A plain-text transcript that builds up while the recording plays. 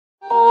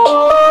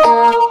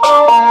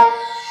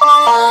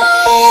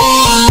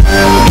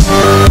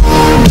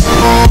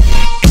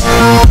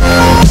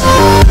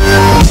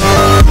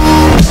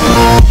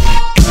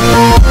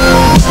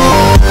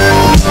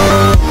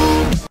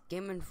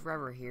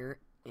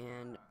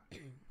and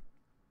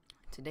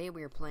today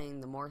we are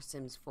playing the more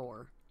Sims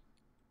 4.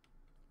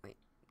 Wait,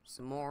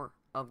 some more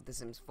of the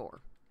Sims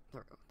 4.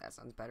 There we go. That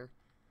sounds better.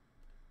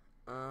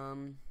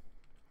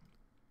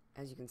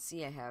 As you can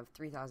see, I have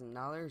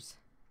 $3,000.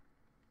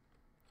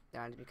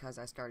 That is because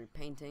I started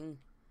painting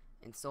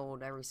and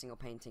sold every single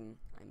painting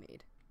I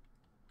made.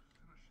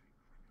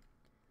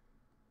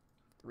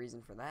 The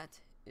reason for that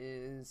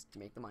is to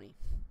make the money.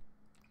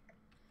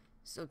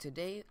 So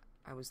today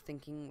I was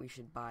thinking we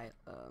should buy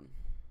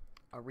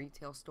a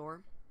retail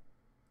store.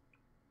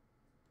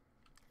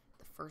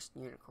 The first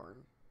unicorn.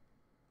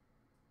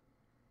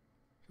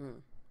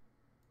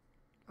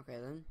 Okay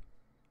then.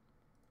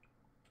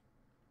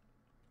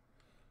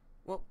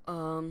 Well,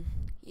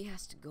 he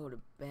has to go to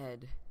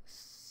bed,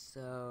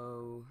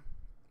 so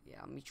yeah,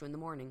 I'll meet you in the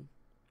morning.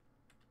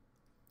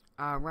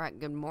 Alright,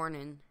 good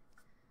morning.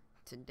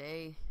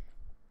 Today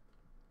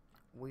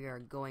we are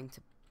going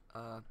to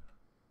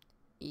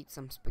eat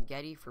some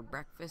spaghetti for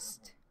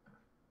breakfast.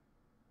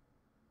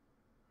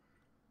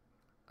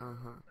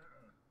 But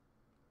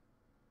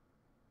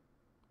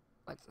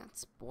it's not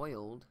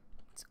spoiled.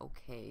 It's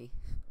okay.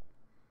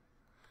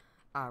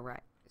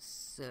 Alright,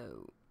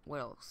 so what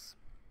else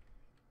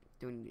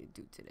do we need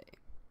to do today?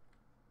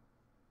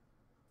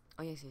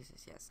 Oh yes.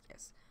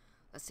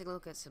 Let's take a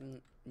look at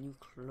some new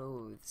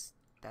clothes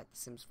that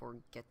Sims 4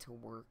 Get to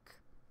Work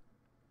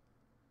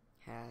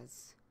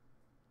has.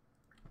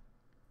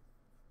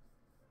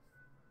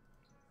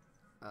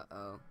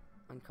 Uh-oh.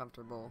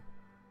 Uncomfortable.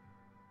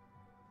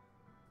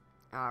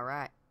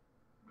 Alright.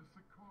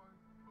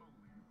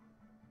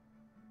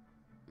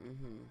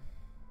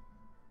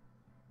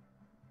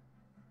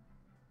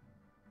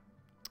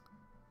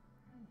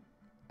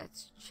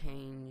 Let's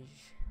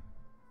change.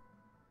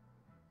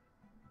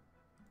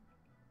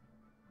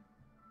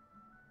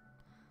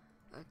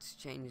 Let's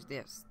change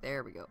this.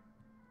 There we go.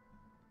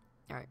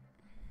 Alright.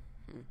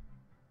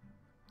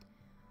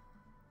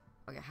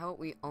 Okay, how about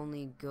we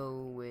only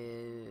go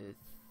with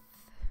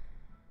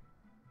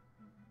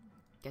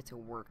Get to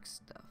Work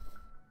stuff.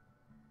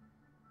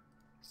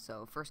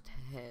 So first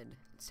head,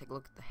 let's take a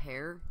look at the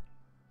hair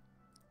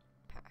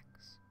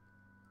packs.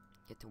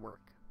 Get to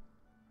Work.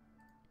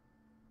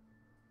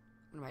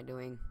 What am I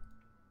doing?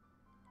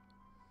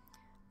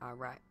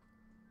 Alright.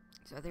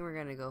 So I think we're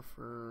gonna go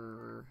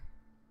for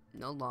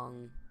no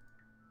long,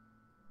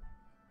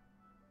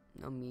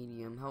 no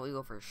medium. How about we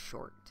go for a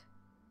short?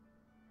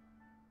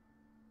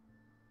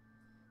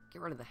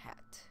 Get rid of the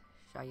hat,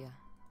 shall ya?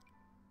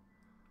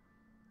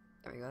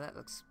 There we go, that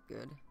looks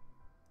good.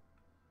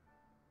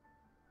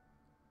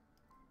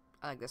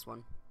 I like this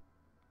one.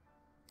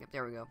 Yep,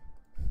 there we go.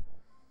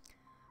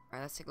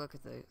 Alright, let's take a look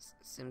at the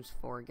Sims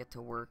 4 Get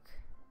to Work.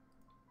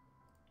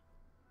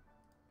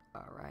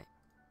 Alright.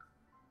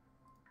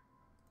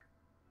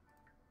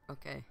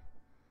 Okay.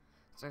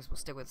 So I guess we'll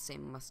stick with the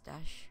same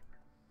mustache.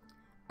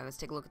 Alright, let's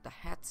take a look at the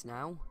hats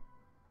now.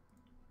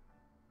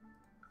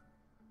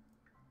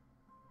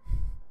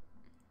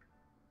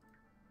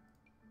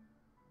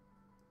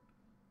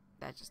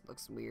 That just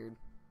looks weird.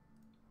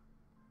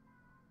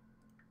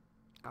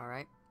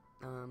 Alright.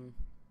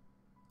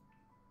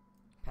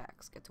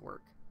 Packs, Get to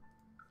Work.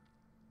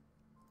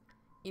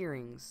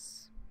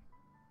 Earrings.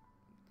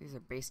 These are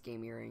base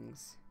game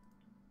earrings.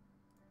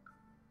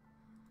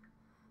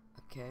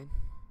 Okay.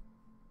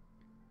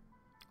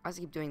 Why does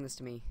he keep doing this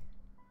to me?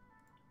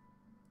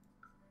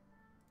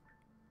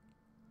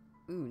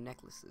 Ooh,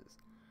 necklaces.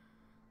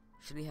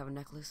 Should he have a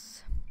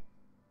necklace?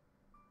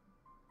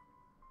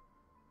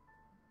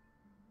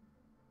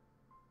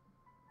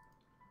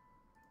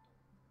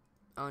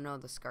 Oh no,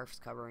 the scarf's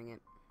covering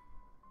it.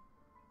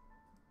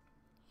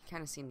 He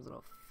kind of seems a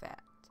little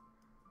fat.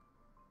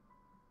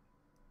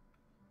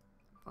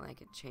 If only I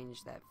could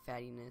change that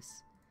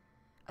fattiness.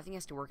 I think he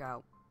has to work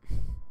out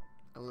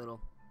a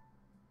little.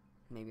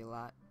 Maybe a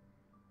lot.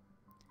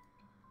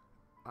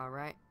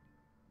 Alright.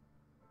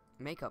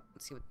 Makeup.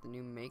 Let's see what the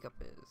new makeup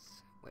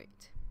is.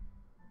 Wait.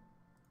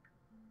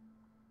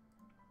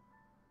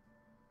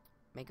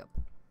 Makeup.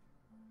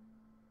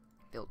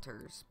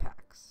 Filters.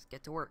 Packs.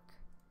 Get to Work.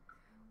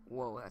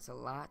 Whoa, that's a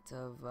lot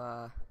of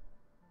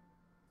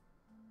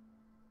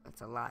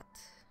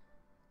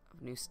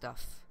new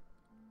stuff.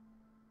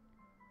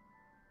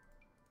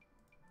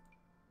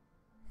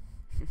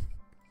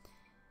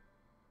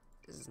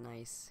 This is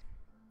nice.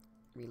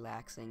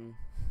 Relaxing.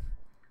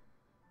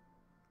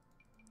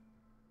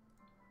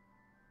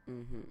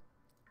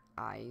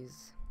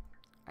 Eyes.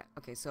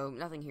 Okay, so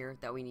nothing here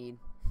that we need.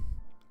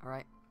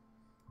 Alright.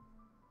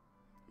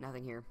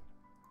 Nothing here.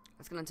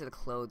 Let's get into the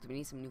clothes. We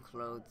need some new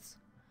clothes.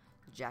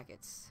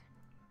 Jackets.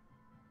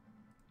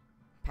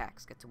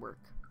 Packs, Get to Work.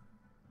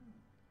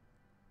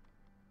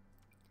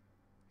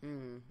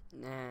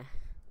 Nah.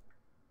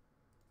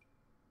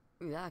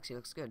 Ooh, that actually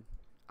looks good.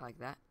 I like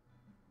that.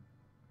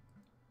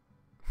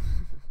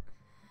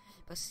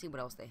 Let's see what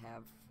else they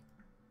have.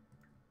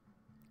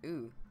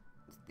 Ooh.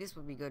 This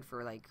would be good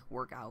for, like,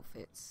 work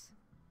outfits.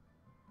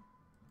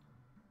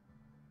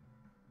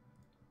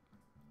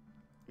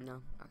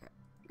 No? Okay.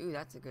 Ooh,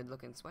 that's a good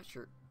looking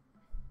sweatshirt.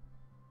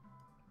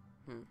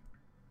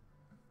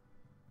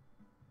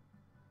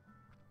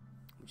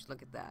 Just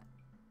look at that.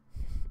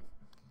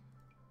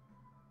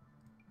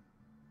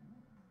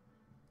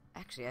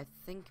 Actually, I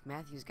think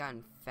Matthew's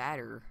gotten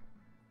fatter.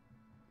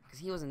 Because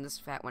he wasn't this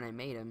fat when I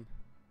made him.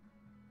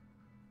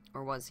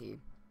 Or was he?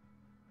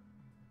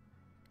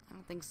 I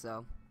don't think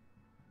so.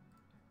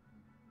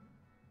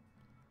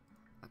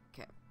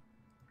 Okay.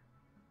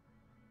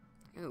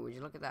 Ooh, would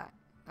you look at that?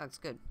 That looks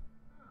good.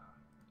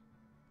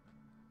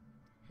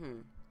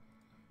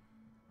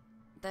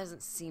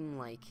 Doesn't seem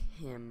like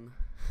him.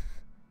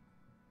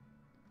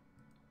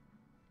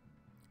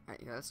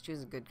 Alright, yeah, let's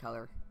choose a good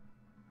color.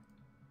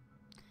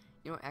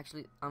 You know what,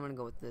 actually, I'm gonna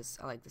go with this.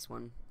 I like this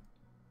one.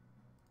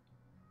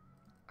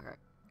 Okay.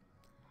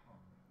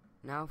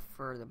 Now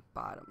for the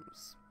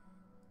bottoms.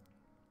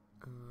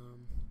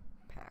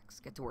 Packs.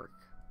 Get to work.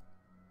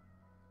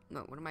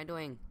 No, what am I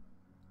doing?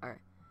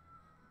 Alright.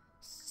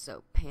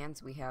 So,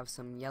 pants, we have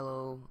some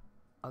yellow,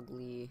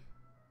 ugly,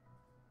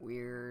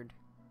 weird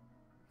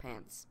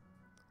pants.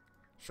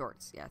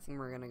 Shorts. Yeah, I think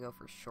we're gonna go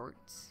for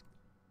shorts.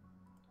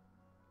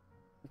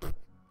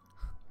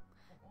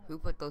 Who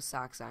put those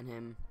socks on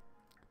him?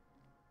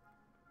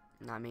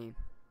 Not me.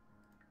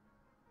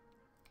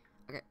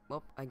 Okay,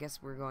 well, I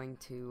guess we're going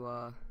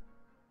to,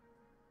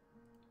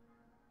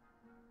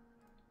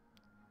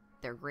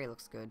 their gray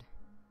looks good.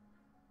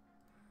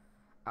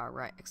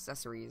 Alright,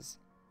 accessories.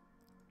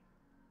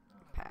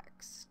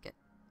 Packs. Get,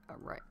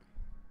 alright.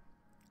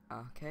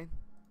 Okay.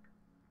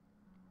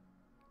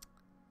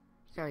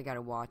 You already got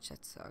a watch,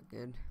 that's,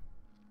 good.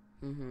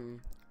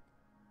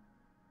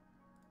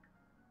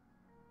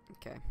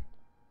 Okay.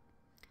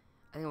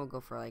 I think we'll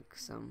go for, like,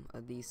 some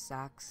of these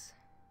socks.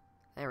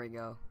 There we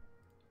go.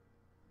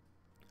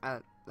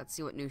 Let's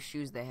see what new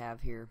shoes they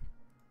have here.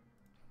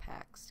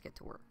 Packs. Get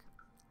to work.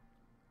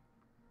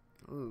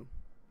 Ooh.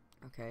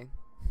 Okay.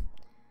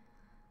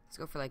 Let's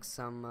go for, like,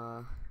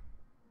 some,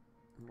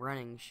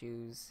 running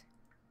shoes.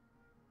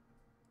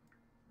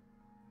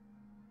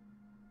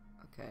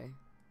 Okay.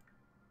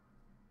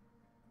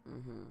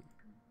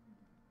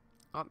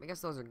 Oh, I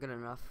guess those are good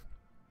enough.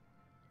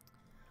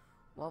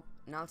 Well,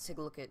 now let's take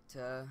a look at,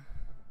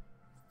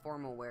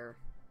 formal wear.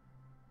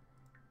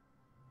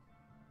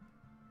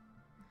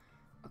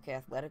 Okay,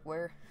 athletic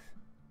wear.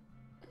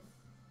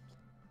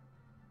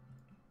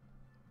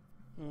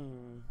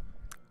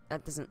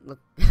 That doesn't look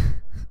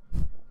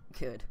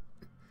good.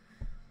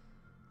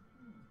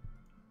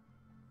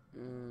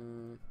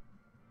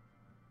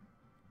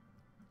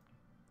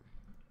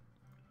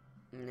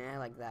 Nah, I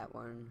like that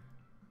one.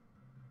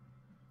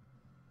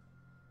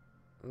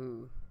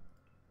 Ooh.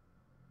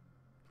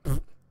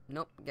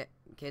 Nope,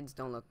 kids,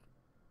 don't look.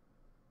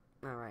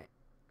 Alright.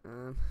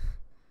 Kinda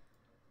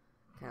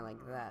like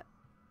that.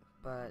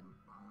 But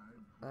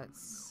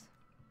let's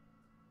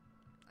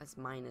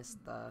minus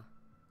the,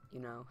 you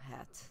know,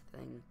 hat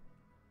thing.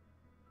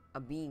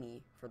 A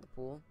beanie for the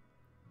pool.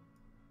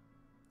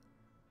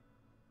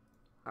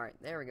 Alright,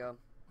 there we go.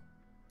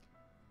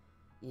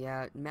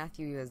 Yeah,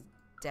 Matthew has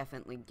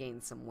definitely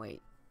gained some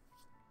weight.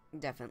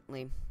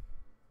 Definitely.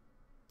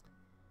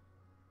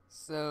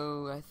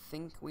 So, I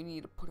think we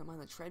need to put him on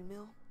the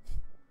treadmill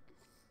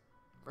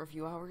for a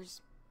few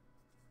hours.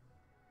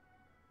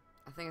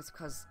 I think it's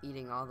because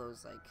eating all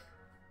those, like,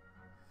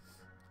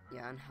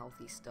 yeah,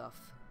 unhealthy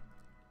stuff.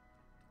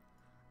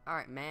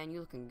 Alright, man, you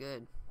looking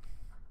good.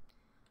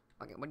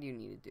 Okay, what do you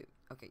need to do?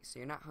 Okay, so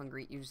you're not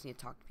hungry, you just need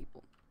to talk to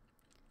people.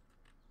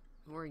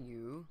 Who are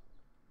you?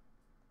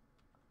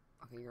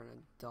 Okay, you're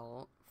an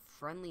adult.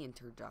 Friendly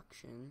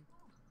introduction.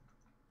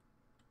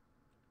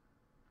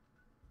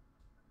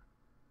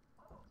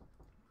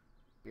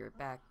 Be right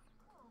back.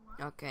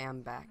 Okay,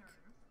 I'm back.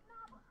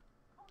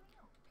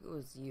 Who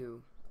is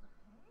you?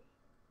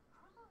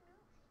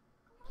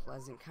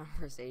 Pleasant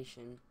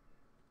conversation.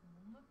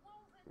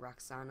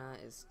 Roxana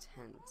is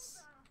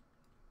tense.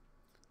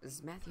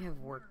 Does Matthew have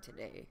work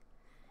today?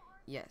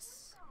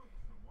 Yes.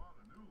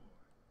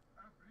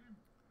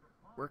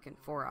 Work in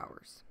 4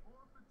 hours.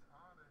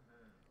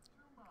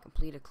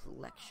 Complete a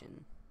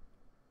collection.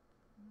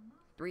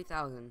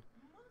 3,000.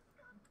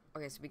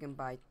 Okay, so we can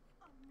buy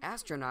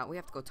astronaut. We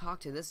have to go talk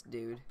to this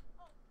dude.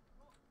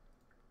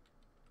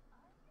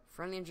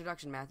 Friendly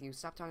introduction, Matthew.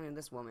 Stop talking to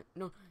this woman.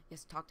 No,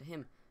 yes, talk to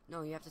him.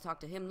 No, you have to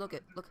talk to him.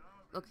 Look,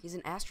 he's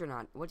an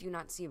astronaut. What do you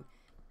not see?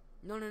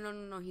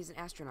 No, he's an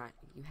astronaut.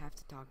 You have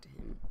to talk to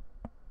him.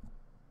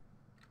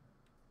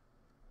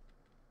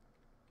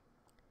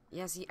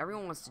 Yeah, see,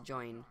 everyone wants to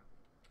join.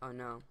 Oh,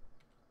 no.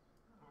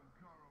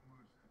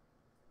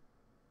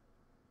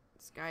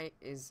 This guy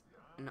is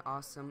an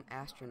awesome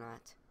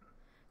astronaut.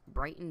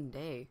 Brighten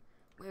day.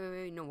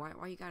 Wait, no,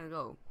 why you gotta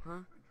go, huh?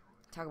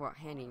 Talk about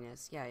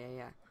handiness. Yeah.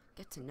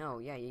 Get to know.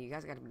 Yeah, you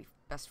guys gotta be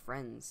best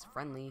friends.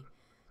 Friendly.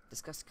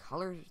 Discuss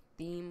color,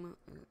 theme,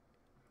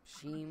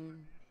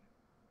 scheme.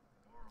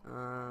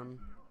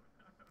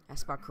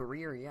 Ask about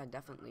career. Yeah,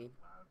 definitely.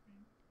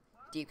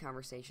 Deep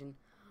conversation.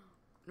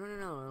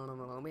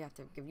 No. We have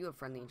to give you a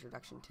friendly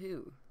introduction,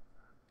 too.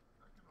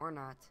 Or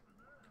not.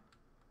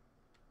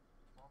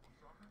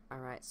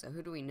 Alright, so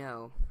who do we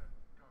know?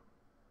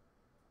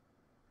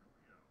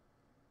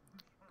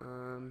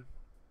 Hmm.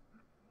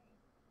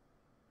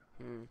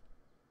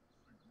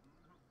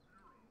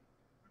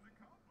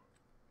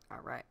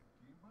 Alright.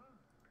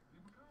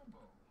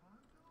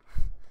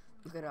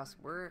 Look at us.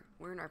 We're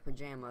in our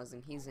pajamas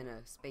and he's in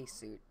a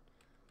spacesuit.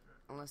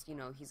 Unless, you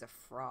know, he's a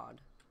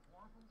fraud.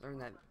 Learn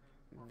that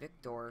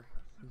Victor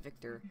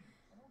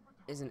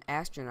is an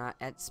astronaut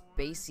at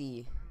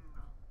Spacey.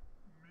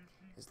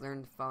 Has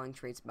learned the following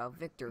traits about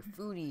Victor.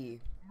 Foodie.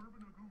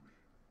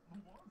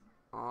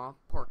 Aw,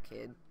 poor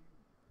kid.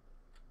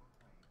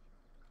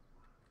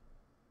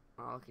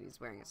 Oh, look, he's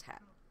wearing his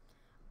hat.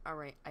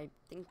 Alright, I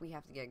think we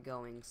have to get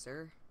going,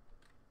 sir.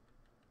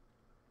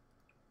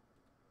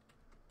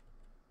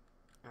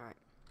 Alright.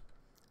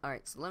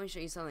 Alright, so let me show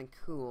you something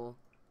cool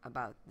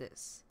about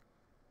this.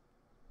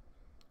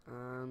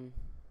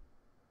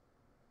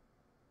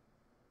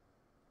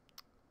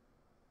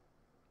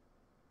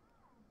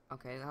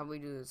 Okay, how do we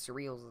do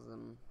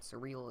surrealism?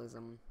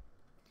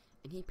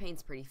 And he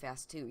paints pretty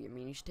fast too. I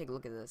mean, you should take a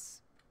look at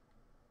this.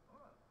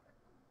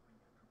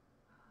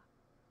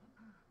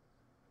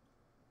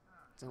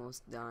 It's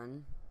almost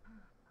done.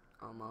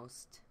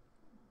 Almost.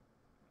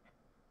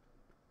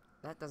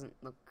 That doesn't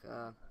look,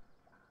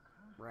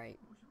 right.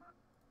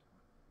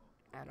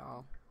 At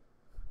all.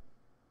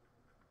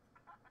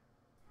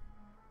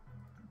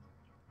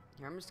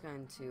 Here, I'm just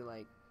going to,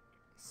 like,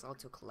 sell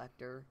to a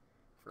collector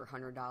for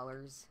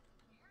 $100.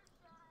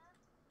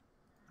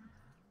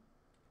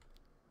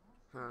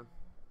 Huh.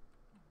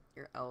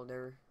 You're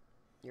elder.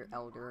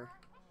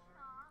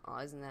 Aw,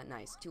 isn't that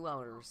nice? 2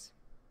 elders.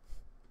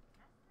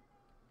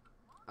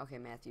 Okay,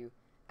 Matthew.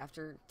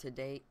 After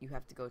today, you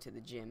have to go to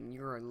the gym.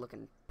 You're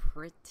looking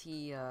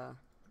pretty,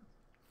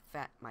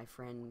 fat, my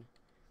friend.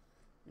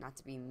 Not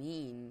to be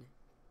mean,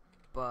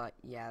 but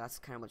yeah, that's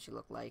kind of what you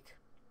look like.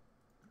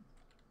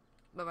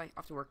 Bye-bye.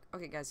 Off to work.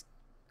 Okay, guys.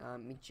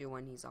 Meet you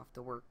when he's off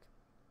to work.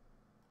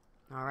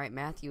 Alright,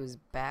 Matthew is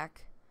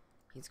back.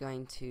 He's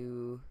going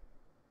to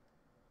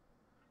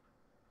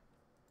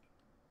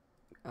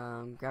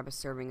grab a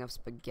serving of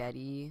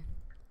spaghetti.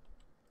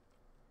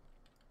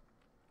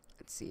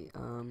 Let's see,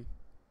 and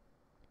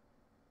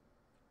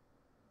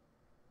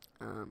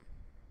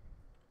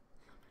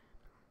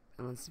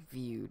let's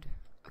viewed.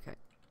 Okay.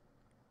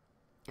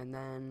 And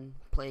then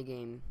play a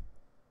game.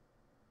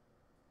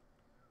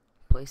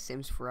 Play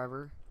Sims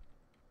Forever.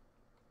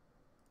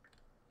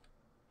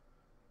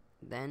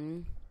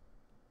 Then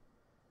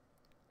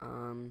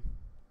oh,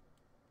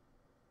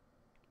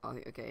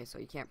 okay, so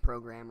you can't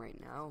program right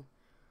now.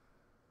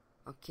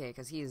 Okay,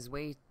 because he is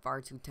way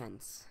far too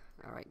tense.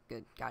 Alright,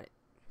 good, got it.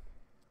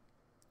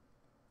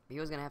 He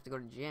was gonna have to go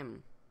to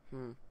gym.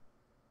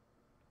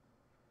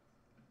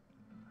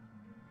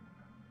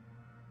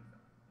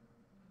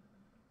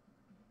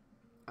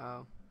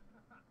 Oh.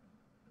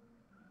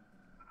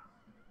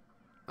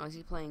 Oh, is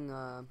he playing,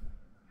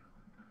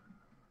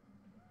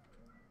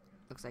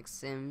 looks like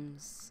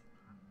Sims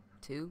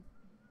 2?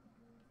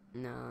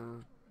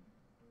 No.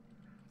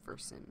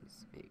 First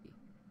Sims, maybe.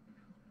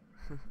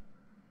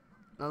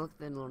 Oh, look at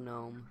the little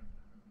gnome.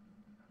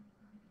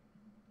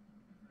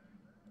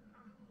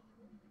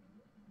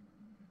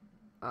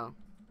 Oh.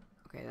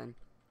 Okay, then.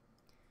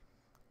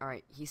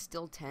 Alright, he's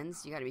still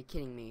tense? You gotta be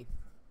kidding me.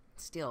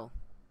 Still.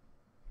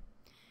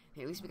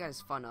 Hey, at least we got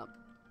his fun up.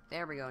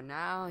 There we go.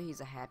 Now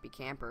he's a happy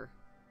camper.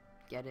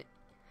 Get it?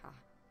 Ha.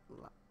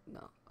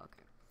 No.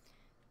 Okay.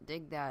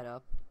 Dig that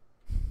up.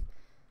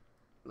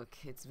 Look,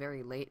 it's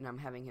very late and I'm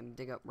having him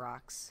dig up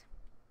rocks.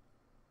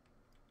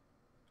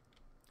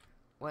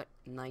 What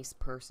nice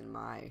person am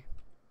I?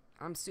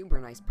 I'm super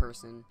nice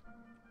person.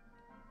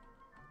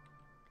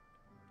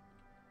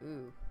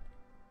 Ooh.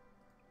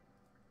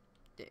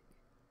 Dig.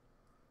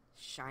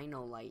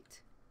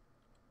 Shine-o-light.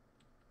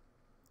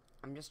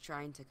 I'm just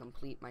trying to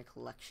complete my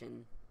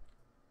collection.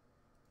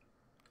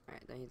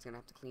 Alright, then he's gonna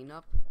have to clean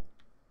up.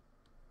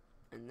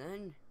 And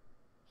then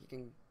he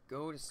can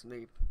go to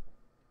sleep.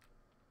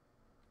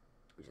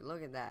 Would you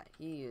look at that?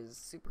 He is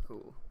super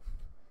cool.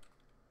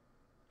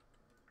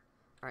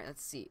 Alright,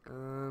 let's see.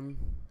 Open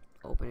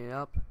it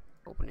up.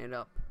 Open it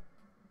up.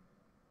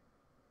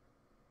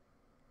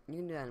 You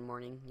can do that in the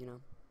morning, you know.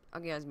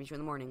 Okay, guys, meet you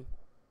in the morning.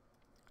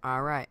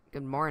 Alright,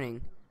 good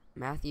morning.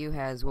 Matthew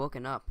has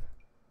woken up.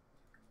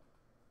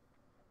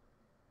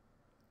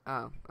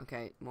 Oh,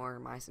 okay, more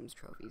My Sims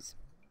trophies.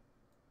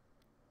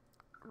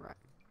 Alright.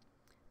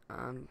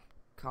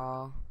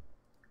 Call.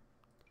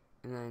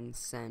 And then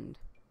send.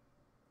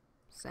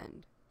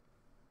 Send.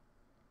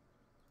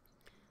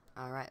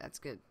 Alright, that's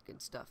good.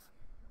 Good stuff.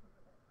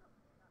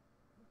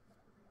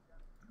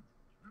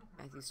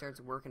 Matthew starts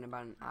working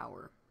about an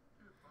hour.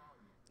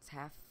 It's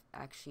half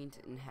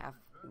Akshint and half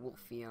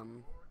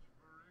Wolfium.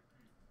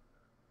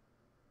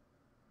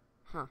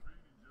 Huh.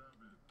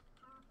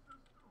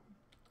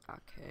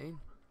 Okay.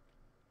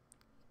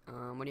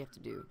 What do you have to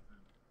do?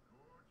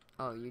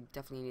 Oh, you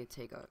definitely need to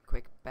take a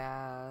quick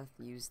bath.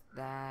 Use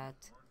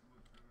that.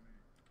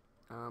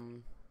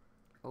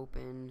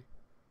 Open.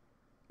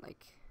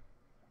 Like,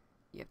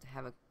 you have to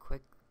have a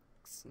quick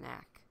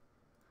snack.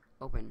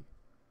 Open.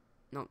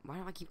 No, why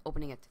do I keep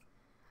opening it?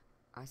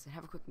 I said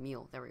have a quick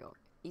meal. There we go.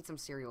 Eat some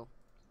cereal.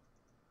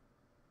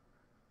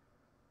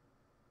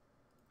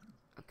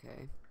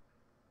 Okay.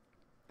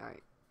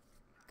 Alright.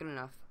 Good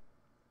enough.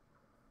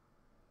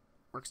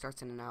 Work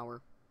starts in an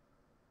hour.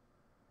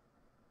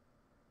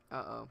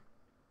 Uh-oh.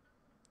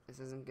 This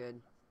isn't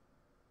good.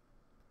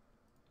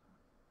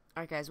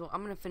 Alright guys, well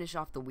I'm gonna finish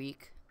off the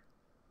week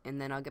and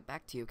then I'll get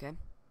back to you, okay?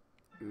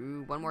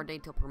 Ooh, one more day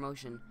till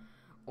promotion.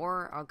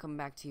 Or I'll come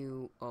back to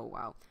you, oh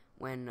wow,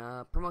 when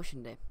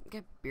promotion day.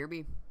 Okay,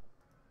 BRB.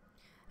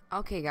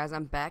 Okay guys,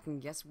 I'm back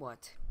and guess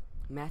what?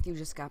 Matthew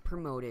just got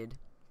promoted.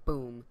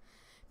 Boom.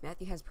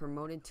 Matthew has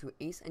promoted to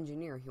Ace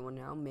Engineer. He will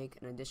now make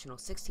an additional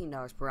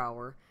 $16 per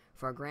hour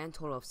for a grand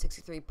total of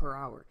 $63 per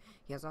hour.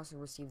 He has also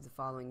received the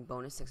following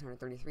bonus: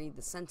 633,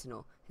 the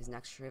Sentinel. His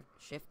next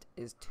shift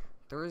is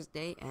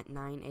Thursday at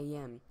 9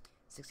 a.m.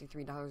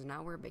 $63 an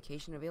hour.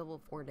 Vacation available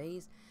 4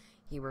 days.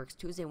 He works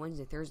Tuesday,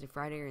 Wednesday, Thursday,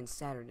 Friday, and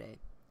Saturday.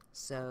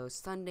 So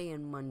Sunday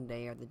and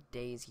Monday are the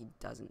days he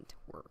doesn't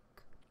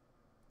work.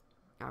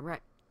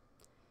 Alright.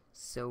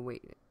 So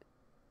wait.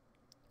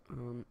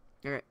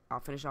 Alright,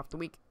 I'll finish off the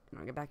week and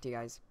I'll get back to you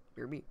guys.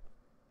 BRB.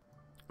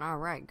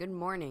 Alright, good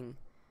morning.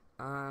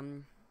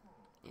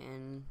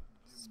 In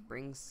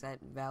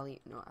Springset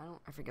Valley. No,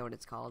 I forget what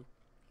it's called.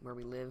 Where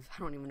we live. I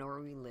don't even know where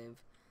we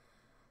live.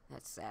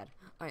 That's sad.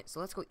 Alright,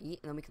 so let's go eat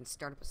and then we can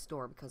start up a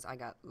store because I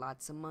got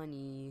lots of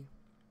money.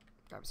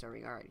 Start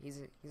serving. Alright, he's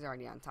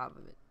already on top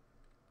of it.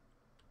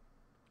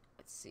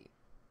 Let's see.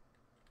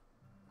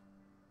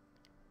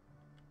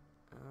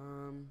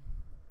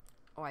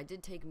 Oh, I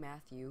did take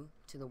Matthew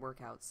to the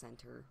workout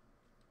center.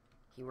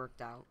 He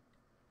worked out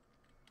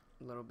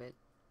a little bit.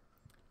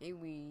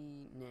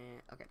 Maybe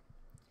nah. Okay.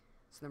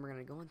 So then we're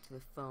gonna go into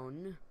the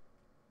phone.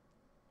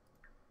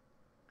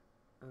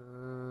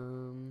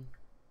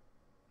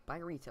 Buy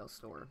a retail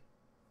store.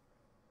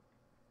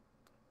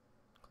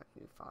 Collect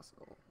new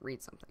fossil.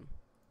 Read something.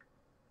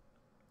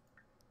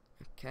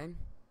 Okay.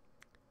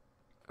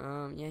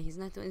 Yeah, he's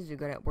not doing too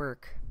good at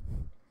work.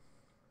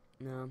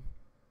 No.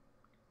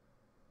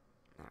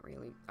 Not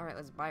really. Alright,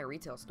 let's buy a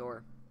retail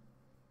store.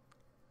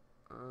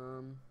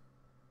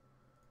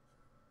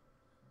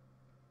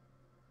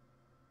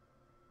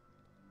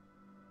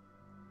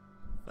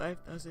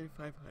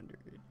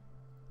 5,500.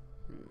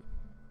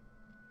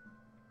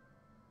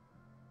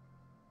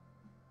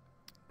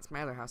 It's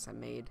my other house I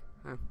made.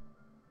 Huh.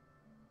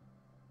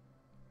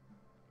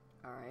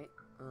 Alright.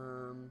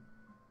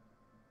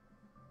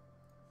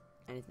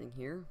 Anything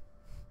here?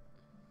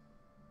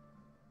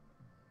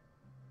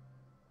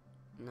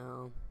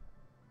 No.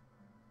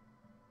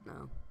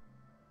 No.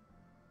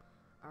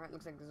 Alright,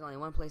 looks like there's only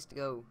one place to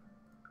go.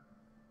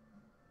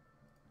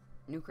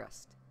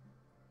 Newcrest.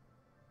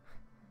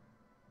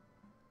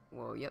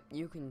 Well, yep,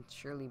 you can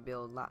surely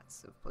build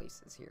lots of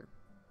places here.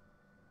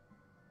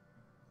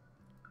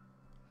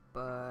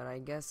 But I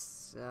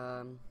guess,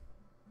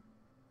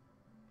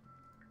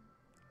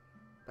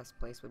 best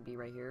place would be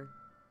right here.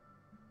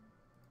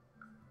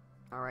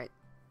 Alright,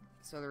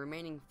 so the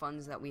remaining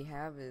funds that we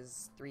have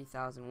is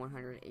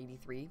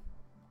 3,183,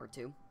 or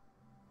 2.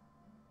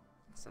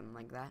 Something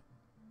like that.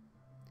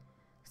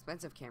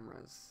 Expensive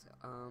cameras.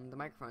 The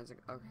microphones are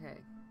okay.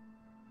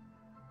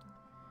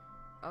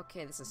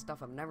 Okay, this is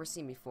stuff I've never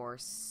seen before,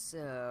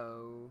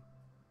 so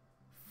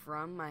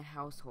from my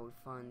household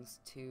funds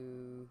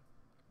to...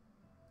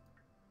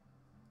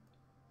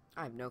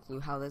 I have no clue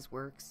how this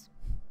works.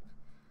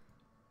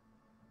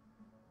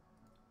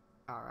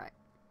 Alright.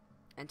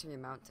 Enter the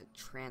amount to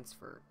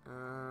transfer.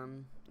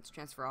 Let's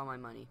transfer all my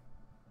money.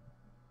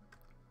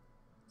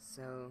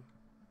 So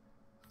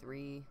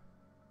 3,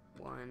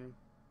 1,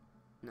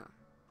 no,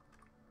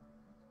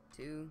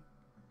 2,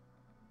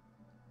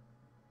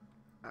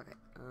 okay,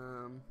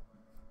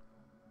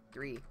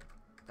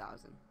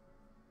 3,000.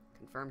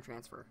 Confirm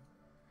transfer.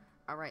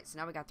 Alright, so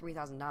now we got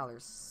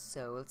 $3,000.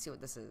 So let's see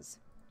what this is.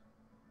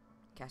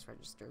 Cash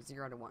register,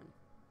 0 to 1.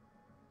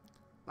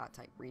 Lot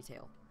type,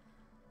 retail.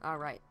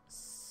 Alright,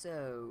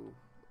 so...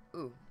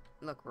 Ooh,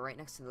 look, we're right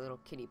next to the little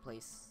kitty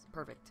place.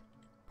 Perfect.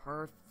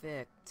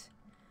 Perfect.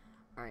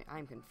 Alright,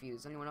 I'm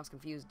confused. Anyone else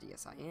confused?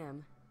 Yes, I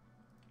am.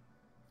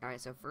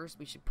 Alright, so first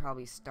we should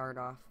probably start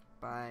off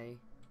by...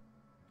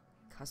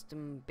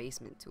 Custom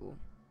basement tool.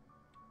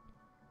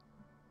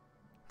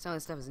 Some of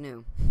this stuff is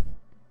new.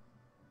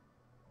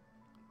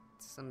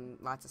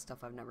 Lots of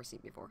stuff I've never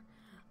seen before.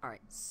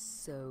 Alright,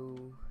 so...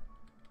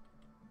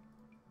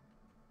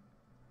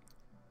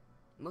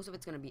 most of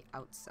it's gonna be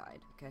outside,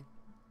 okay?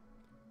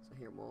 So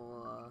here we'll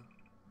alright,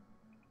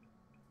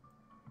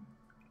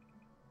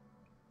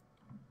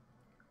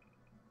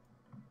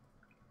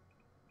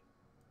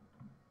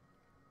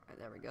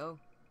 there we go.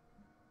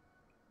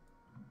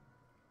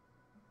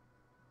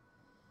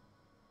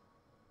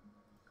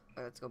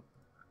 Alright, let's go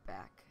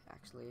back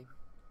actually.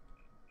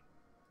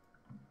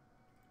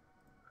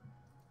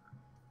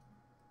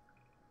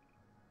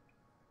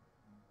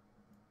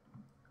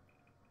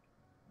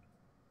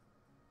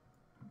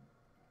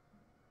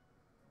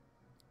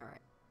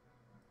 Alright.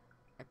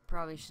 I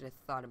probably should have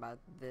thought about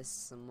this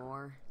some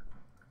more.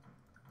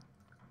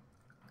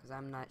 because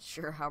I'm not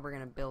sure how we're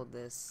gonna build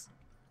this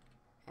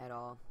at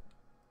all.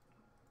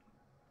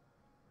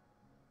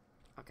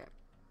 Okay.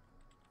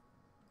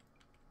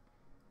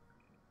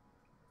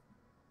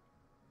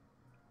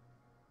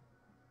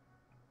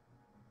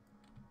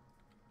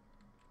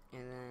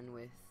 And then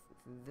with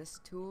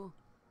this tool,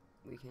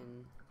 we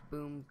can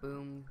boom,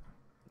 boom,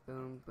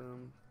 boom,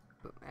 boom,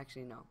 boom.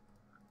 Actually, no.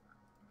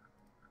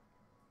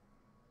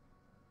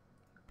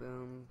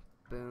 Boom,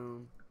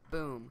 boom,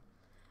 boom.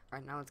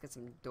 Alright, now let's get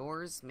some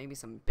doors. Maybe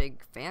some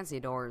big, fancy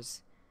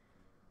doors.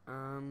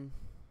 Alright,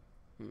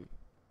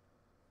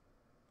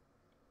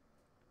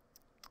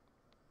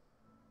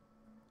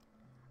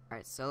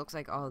 so it looks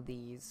like all of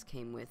these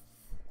came with...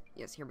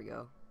 Yes, here we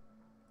go.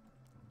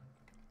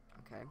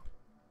 Okay.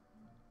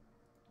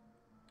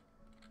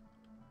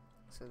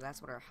 So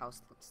that's what our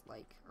house looks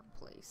like, our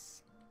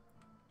place.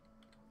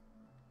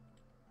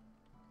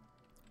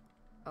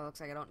 Oh,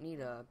 looks like I don't need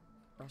a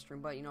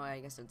restroom, but you know,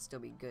 I guess it'd still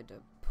be good to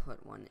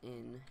put one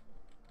in.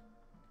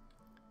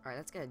 Alright,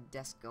 let's get a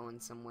desk going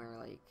somewhere,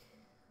 like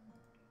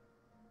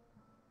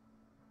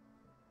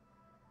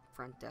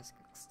front desk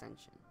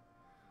extension.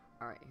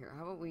 Alright, here,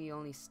 how about we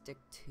only stick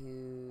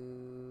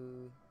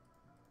to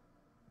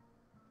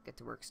get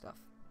to work stuff.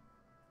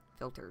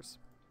 Filters.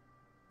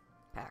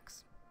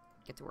 Packs.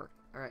 Get to work.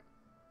 Alright.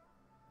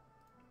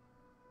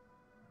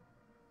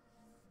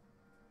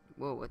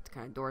 Whoa, what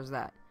kind of door is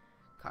that?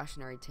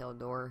 Cautionary tale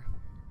door.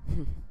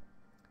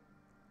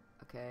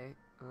 Okay,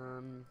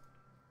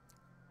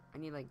 I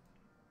need like...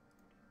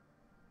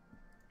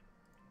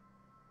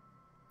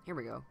 Here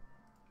we go.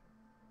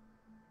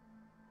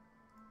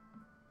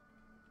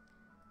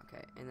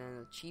 Okay, and then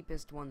the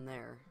cheapest one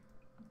there.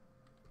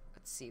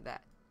 Let's see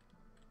that.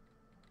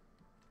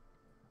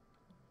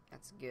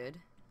 That's good.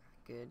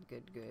 Good,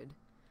 good, good.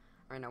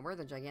 Alright, now where are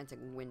the gigantic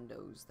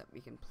windows that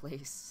we can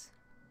place?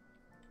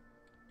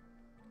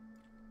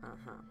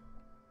 Uh-huh.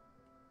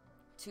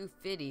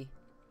 250.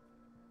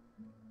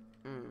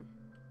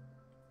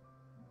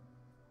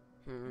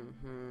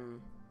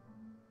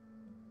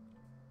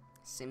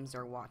 Sims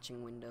are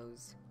watching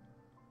windows.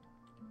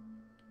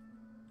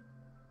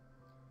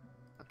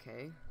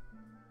 Okay.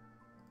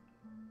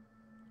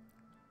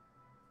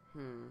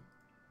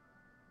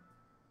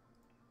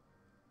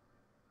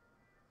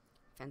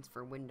 Fence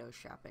for window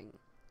shopping.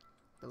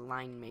 The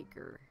line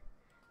maker.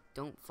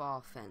 Don't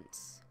fall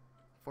fence.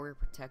 For your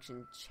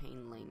protection,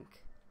 chain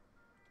link.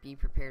 Be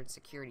prepared,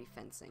 security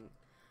fencing.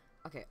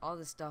 Okay, all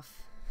this stuff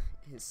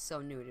is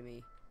so new to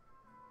me.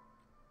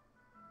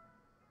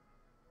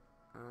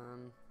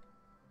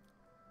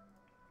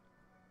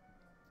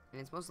 And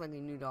it's most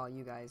likely new to all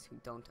you guys who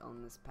don't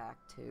own this pack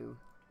too.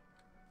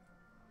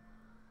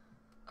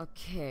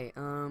 Okay,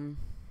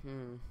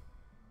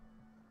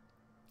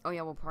 Oh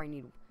yeah, we'll probably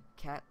need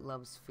Cat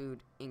Loves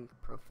Food Inc.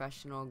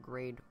 Professional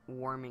grade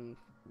warming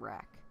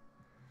rack.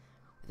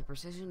 With the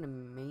precision to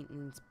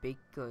maintenance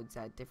baked goods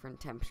at different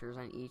temperatures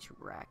on each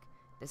rack.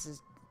 This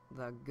is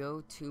the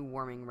go-to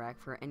warming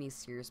rack for any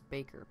serious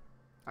baker.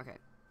 Okay.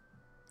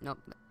 Nope.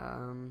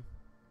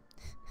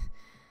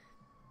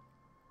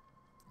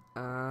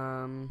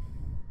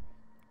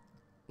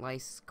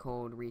 Ice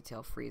cold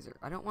retail freezer.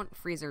 I don't want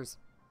freezers.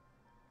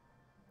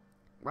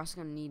 We're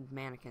also gonna need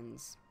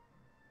mannequins.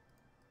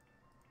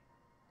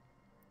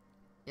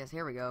 Yes,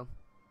 here we go.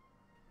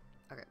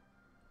 Okay.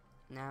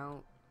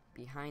 Now,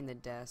 behind the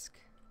desk.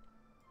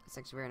 It's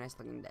actually a very nice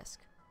looking desk.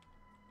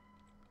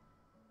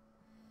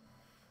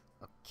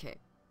 Okay.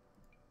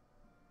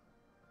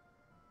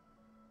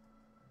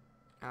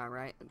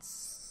 Alright,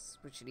 let's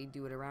switchity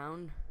do it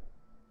around.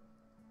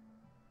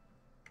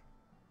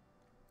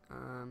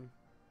 Boom.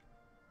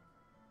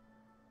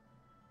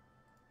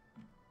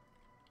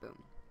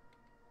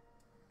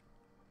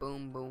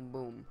 Boom, boom,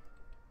 boom.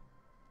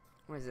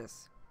 What is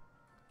this?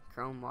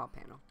 Chrome wall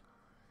panel.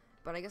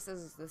 But I guess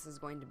this is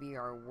going to be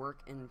our work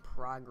in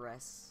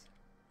progress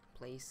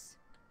place.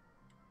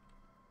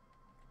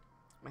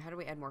 How do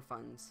we add more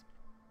funds?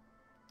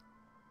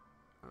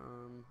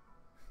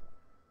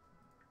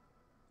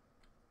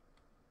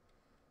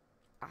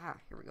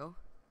 Here we go.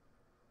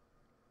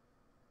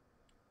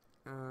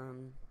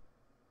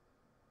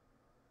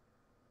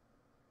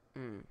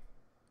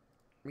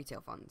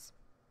 Retail funds.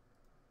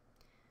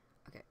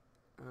 Okay.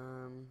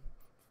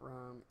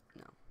 From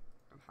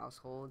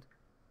household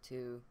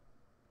to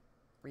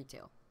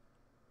retail.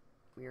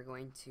 We are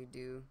going to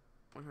do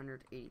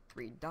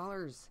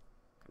 $183.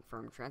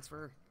 Confirm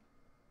transfer.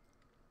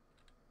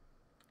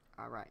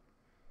 Alright.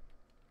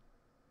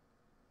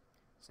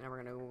 So now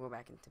we're gonna go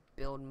back into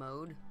build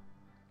mode.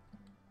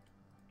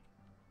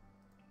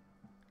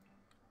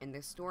 And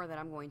the store that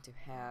I'm going to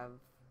have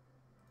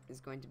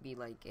is going to be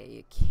like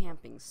a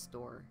camping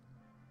store.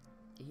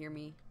 You hear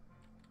me?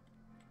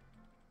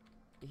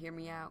 You hear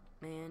me out,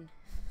 man?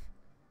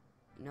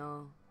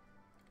 No?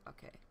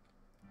 Okay.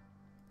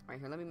 Alright,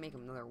 here, let me make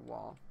another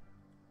wall.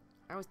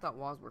 I always thought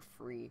walls were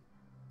free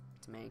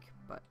to make,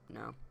 but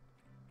no.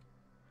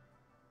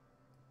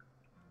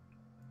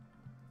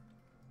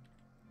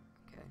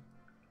 Okay.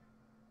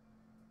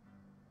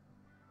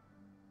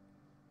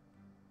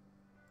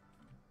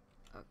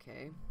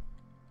 Okay.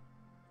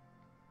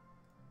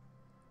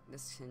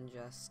 This can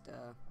just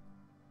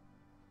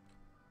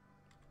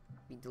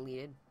be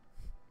deleted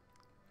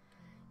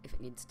if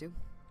it needs to.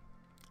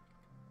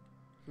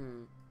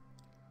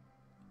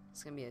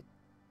 It's gonna be a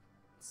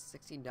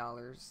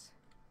 $60.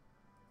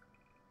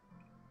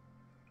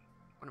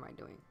 What am I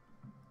doing?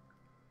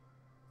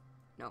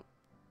 No.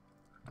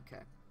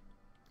 Okay.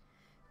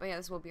 But yeah,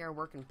 this will be our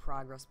work in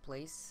progress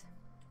place.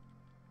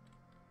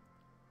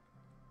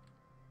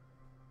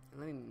 And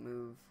let me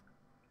move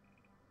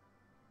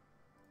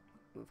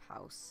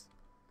house.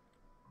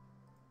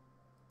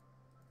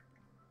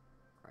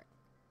 Right.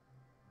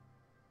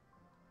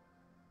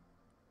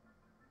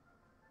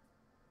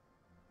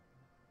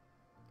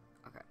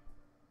 Okay.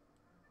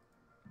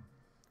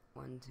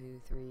 1,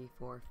 2, 3,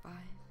 4, 5.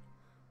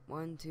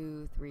 1,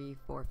 2, 3,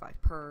 4,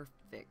 5.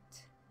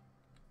 Perfect.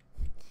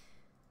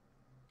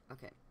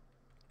 Okay.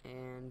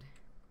 And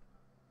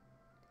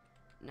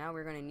now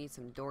we're gonna need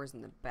some doors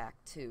in the back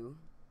too,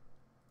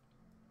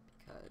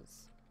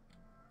 because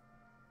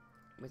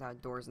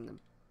without doors in the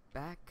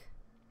back,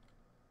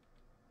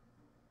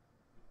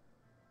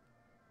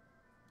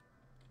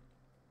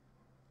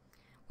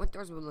 what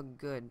doors would look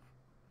good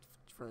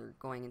for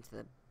going into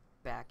the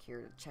back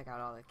here to check out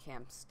all the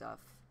camp stuff?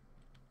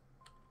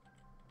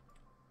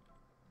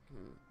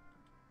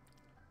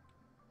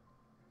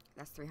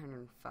 That's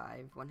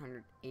 305,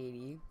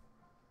 180.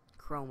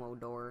 Chromo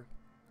door.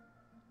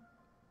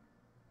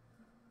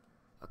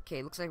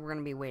 Okay, looks like we're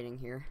gonna be waiting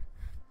here.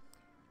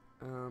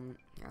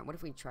 Yeah, what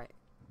if we try?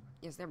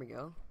 Yes, there we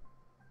go.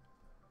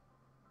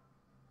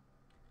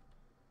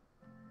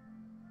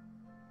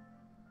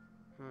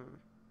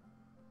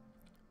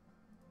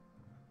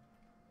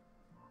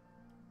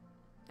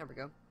 There we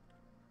go.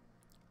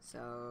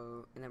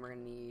 So, and then we're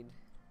gonna need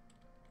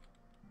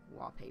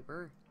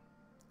wallpaper.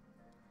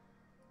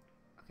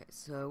 Okay,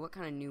 so what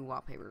kind of new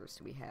wallpapers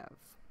do we have?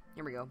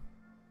 Here we go.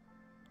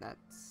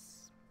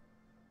 That's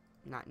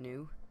not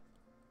new.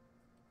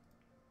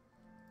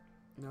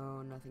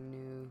 No, nothing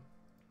new.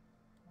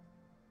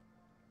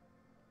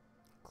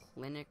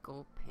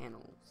 Clinical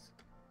panels.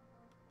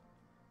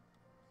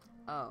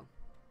 Oh.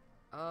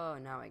 Oh,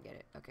 now I get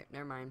it. Okay,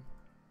 never mind.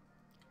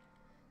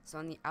 So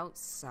on the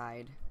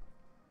outside,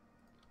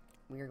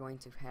 we are going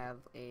to have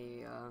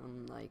a,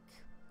 like,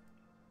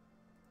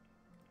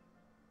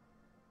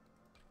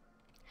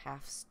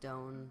 half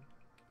stone.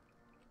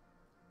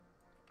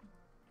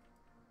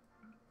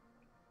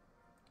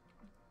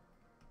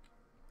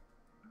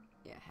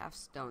 Yeah, half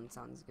stone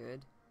sounds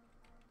good.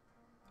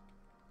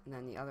 And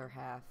then the other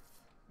half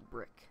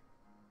brick.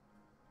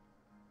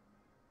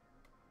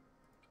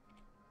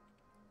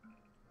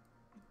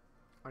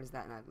 Or does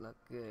that not look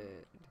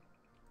good?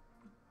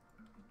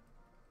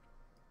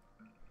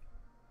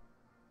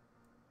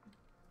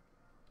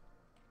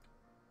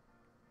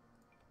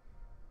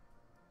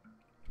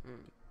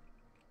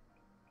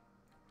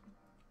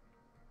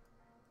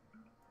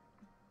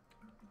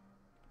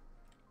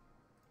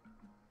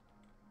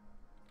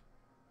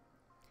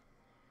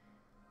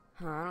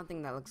 I don't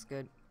think that looks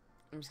good.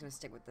 I'm just gonna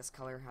stick with this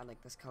color. I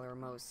like this color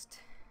most.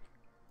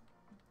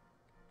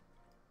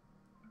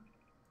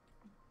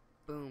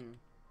 Boom.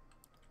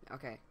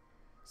 Okay.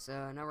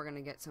 So now we're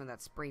gonna get some of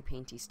that spray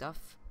painty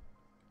stuff.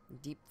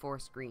 Deep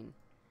forest green.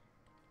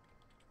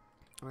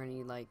 We're gonna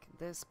need like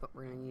this, but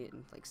we're gonna need it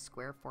in like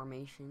square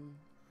formation.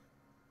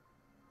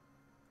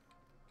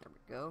 There we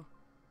go.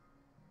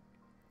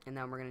 And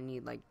now we're gonna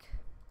need like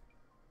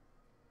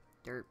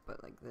dirt,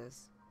 but like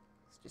this.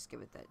 Let's just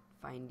give it that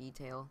fine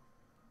detail.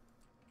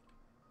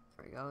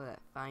 There we go. That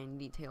fine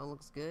detail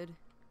looks good. And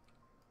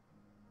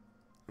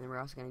then we're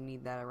also gonna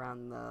need that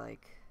around the,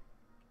 like,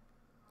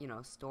 you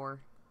know,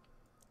 store.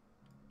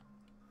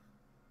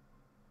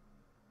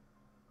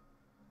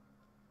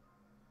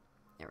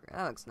 There we go.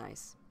 That looks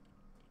nice.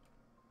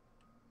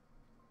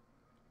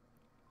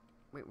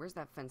 Wait, where's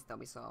that fence that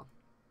we saw?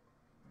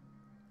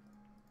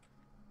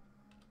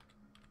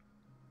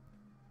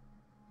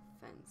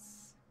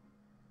 Fence.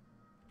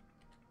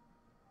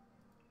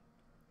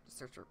 Just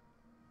search for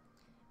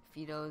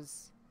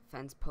Fido's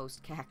fence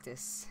post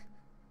cactus.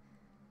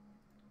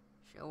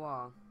 Show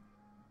wall.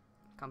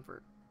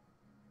 Comfort.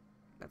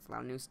 That's a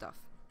lot of new stuff.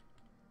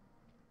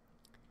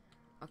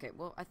 Okay,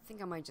 well, I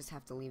think I might just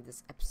have to leave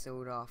this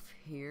episode off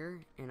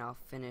here, and I'll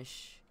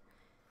finish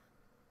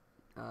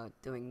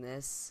doing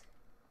this.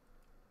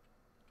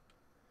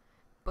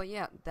 But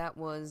yeah, that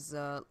was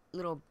a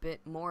little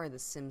bit more of The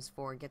Sims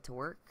 4 Get to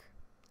Work.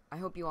 I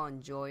hope you all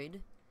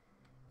enjoyed.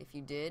 If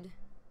you did,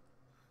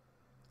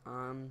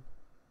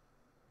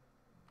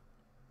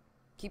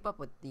 keep up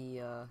with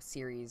the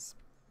series,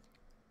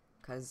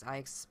 because I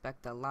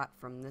expect a lot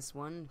from this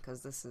one,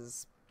 because this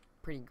is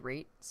pretty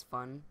great. It's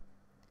fun.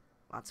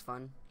 Lots of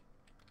fun.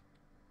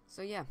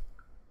 So yeah,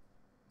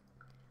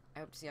 I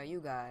hope to see all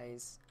you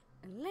guys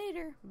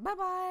later. Bye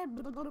bye.